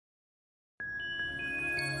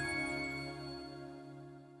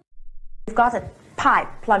You've got a pipe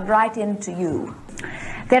plugged right into you.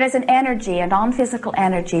 There is an energy, a non-physical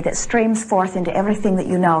energy that streams forth into everything that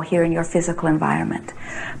you know here in your physical environment.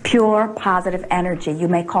 Pure, positive energy. You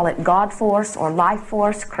may call it God force or life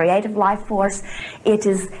force, creative life force. It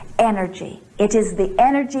is energy. It is the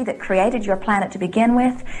energy that created your planet to begin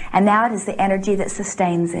with, and now it is the energy that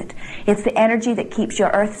sustains it. It's the energy that keeps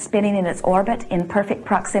your Earth spinning in its orbit in perfect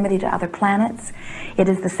proximity to other planets. It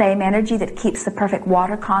is the same energy that keeps the perfect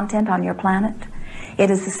water content on your planet.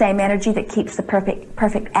 It is the same energy that keeps the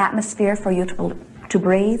perfect atmosphere for you to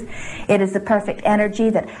breathe. It is the perfect energy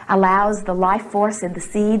that allows the life force in the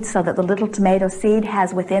seed so that the little tomato seed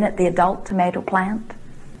has within it the adult tomato plant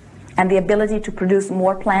and the ability to produce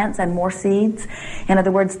more plants and more seeds. In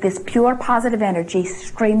other words, this pure positive energy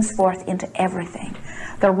streams forth into everything.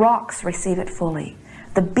 The rocks receive it fully.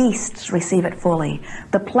 The beasts receive it fully.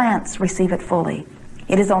 The plants receive it fully.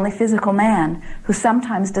 It is only physical man who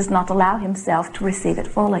sometimes does not allow himself to receive it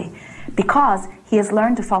fully because he has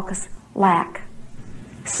learned to focus lack.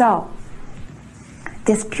 So,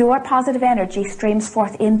 this pure positive energy streams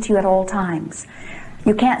forth into you at all times.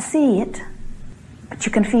 You can't see it, but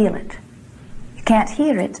you can feel it. You can't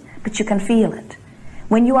hear it, but you can feel it.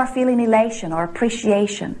 When you are feeling elation or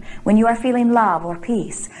appreciation, when you are feeling love or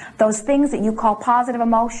peace, those things that you call positive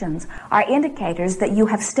emotions are indicators that you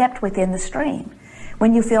have stepped within the stream.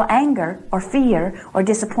 When you feel anger or fear or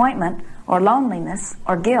disappointment or loneliness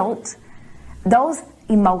or guilt, those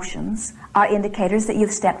emotions are indicators that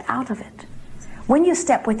you've stepped out of it. When you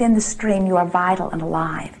step within the stream, you are vital and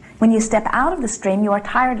alive. When you step out of the stream, you are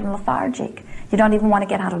tired and lethargic. You don't even want to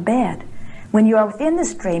get out of bed. When you are within the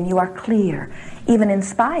stream, you are clear, even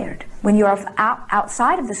inspired. When you are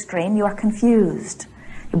outside of the stream, you are confused.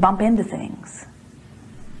 You bump into things.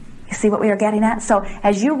 You see what we are getting at? So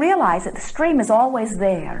as you realize that the stream is always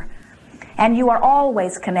there, and you are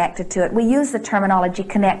always connected to it. We use the terminology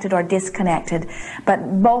connected or disconnected,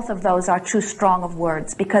 but both of those are too strong of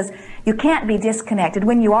words because you can't be disconnected.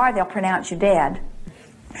 When you are, they'll pronounce you dead.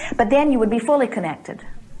 But then you would be fully connected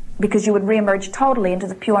because you would reemerge totally into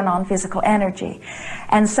the pure non-physical energy.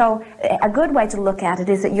 And so a good way to look at it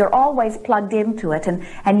is that you're always plugged into it,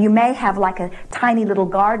 and you may have like a tiny little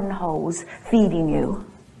garden hose feeding you,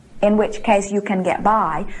 in which case you can get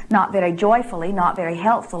by, not very joyfully, not very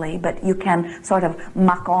helpfully, but you can sort of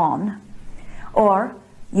muck on. Or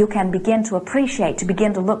you can begin to appreciate, to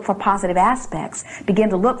begin to look for positive aspects,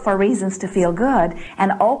 begin to look for reasons to feel good,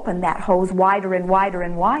 and open that hose wider and wider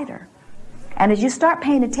and wider. And as you start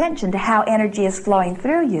paying attention to how energy is flowing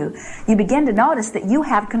through you, you begin to notice that you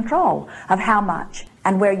have control of how much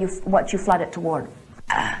and what you flood it toward.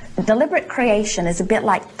 Deliberate creation is a bit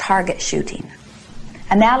like target shooting.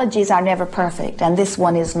 Analogies are never perfect, and this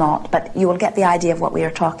one is not, but you will get the idea of what we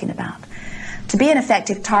are talking about. To be an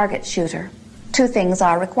effective target shooter, two things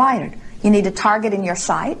are required. You need a target in your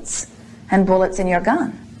sights and bullets in your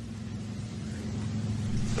gun.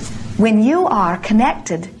 When you are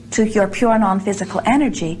connected to your pure non-physical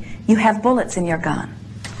energy, you have bullets in your gun.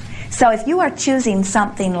 So if you are choosing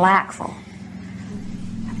something lackful,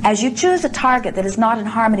 as you choose a target that is not in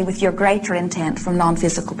harmony with your greater intent from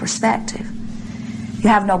non-physical perspective, you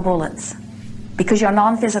have no bullets, because your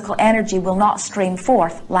non-physical energy will not stream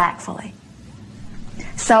forth lackfully.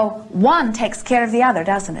 So one takes care of the other,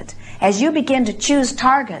 doesn't it? As you begin to choose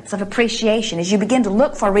targets of appreciation, as you begin to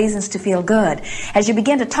look for reasons to feel good, as you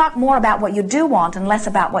begin to talk more about what you do want and less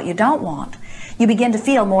about what you don't want, you begin to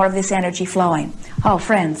feel more of this energy flowing. Oh,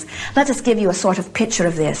 friends, let us give you a sort of picture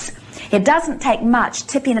of this. It doesn't take much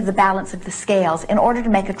tipping of the balance of the scales in order to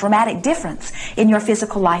make a dramatic difference in your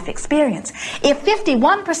physical life experience. If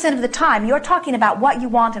 51% of the time you're talking about what you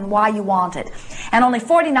want and why you want it, and only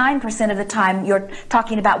 49% of the time you're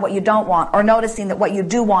talking about what you don't want or noticing that what you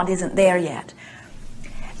do want isn't there yet,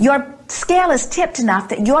 your scale is tipped enough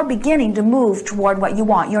that you're beginning to move toward what you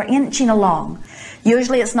want. You're inching along.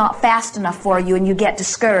 Usually it's not fast enough for you and you get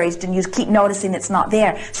discouraged and you keep noticing it's not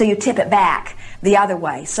there, so you tip it back the other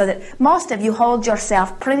way, so that most of you hold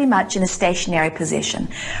yourself pretty much in a stationary position.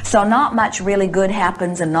 So not much really good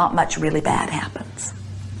happens and not much really bad happens.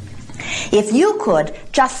 If you could,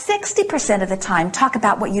 just 60% of the time, talk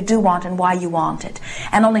about what you do want and why you want it,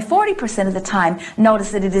 and only 40% of the time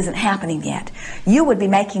notice that it isn't happening yet, you would be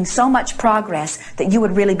making so much progress that you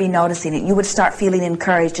would really be noticing it. You would start feeling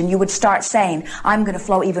encouraged, and you would start saying, I'm going to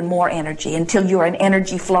flow even more energy, until you're an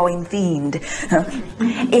energy-flowing fiend.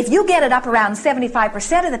 If you get it up around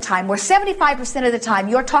 75% of the time, where 75% of the time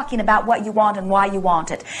you're talking about what you want and why you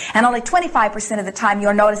want it, and only 25% of the time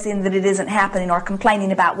you're noticing that it isn't happening or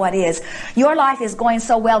complaining about what is, because your life is going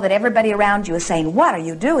so well that everybody around you is saying, what are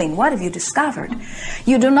you doing? What have you discovered?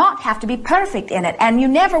 You do not have to be perfect in it, and you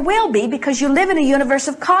never will be, because you live in a universe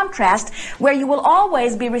of contrast where you will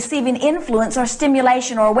always be receiving influence or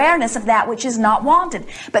stimulation or awareness of that which is not wanted.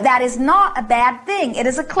 But that is not a bad thing. It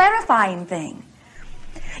is a clarifying thing.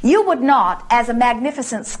 You would not, as a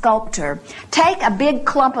magnificent sculptor, take a big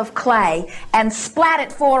clump of clay and splat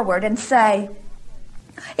it forward and say,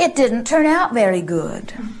 it didn't turn out very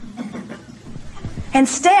good.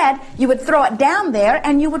 Instead, you would throw it down there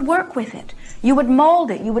and you would work with it. You would mold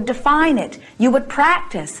it. You would define it. You would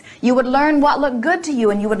practice. You would learn what looked good to you,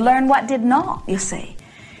 and you would learn what did not, you see.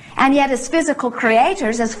 And yet, as physical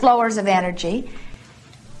creators, as flowers of energy,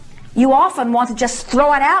 you often want to just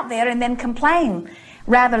throw it out there and then complain,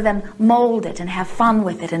 rather than mold it and have fun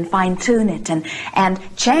with it and fine-tune it and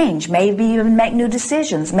change, maybe even make new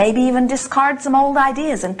decisions, maybe even discard some old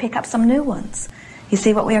ideas and pick up some new ones. You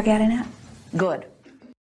see what we are getting at? Good.